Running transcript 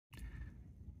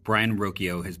Brayan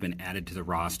Rocchio has been added to the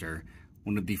roster,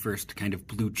 one of the first kind of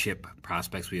blue chip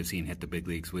prospects we have seen hit the big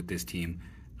leagues with this team,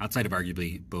 outside of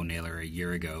arguably Bo Naylor a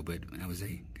year ago, but that was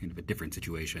a kind of a different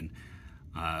situation.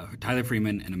 Tyler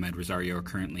Freeman and Ahmed Rosario are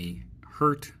currently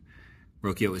hurt.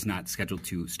 Rocchio is not scheduled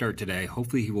to start today.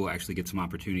 Hopefully he will actually get some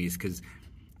opportunities because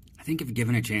I think if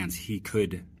given a chance, he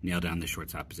could nail down the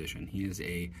shortstop position. He is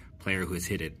a player who has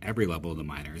hit at every level of the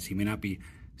minors. He may not be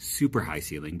super high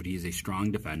ceiling, but he is a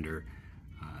strong defender.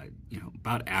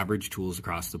 About average tools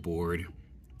across the board,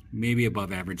 maybe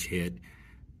above average hit,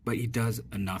 but he does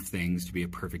enough things to be a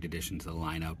perfect addition to the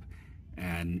lineup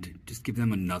and just give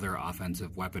them another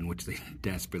offensive weapon, which they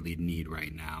desperately need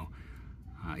right now.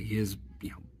 He has,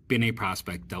 been a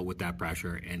prospect, dealt with that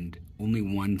pressure, and only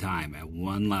one time at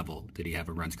one level did he have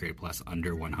a runs created plus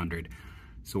under 100.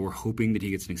 So we're hoping that he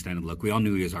gets an extended look. We all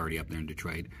knew he was already up there in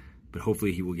Detroit, but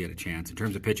hopefully he will get a chance. In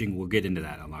terms of pitching, we'll get into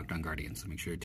that on Locked On Guardians, so make sure to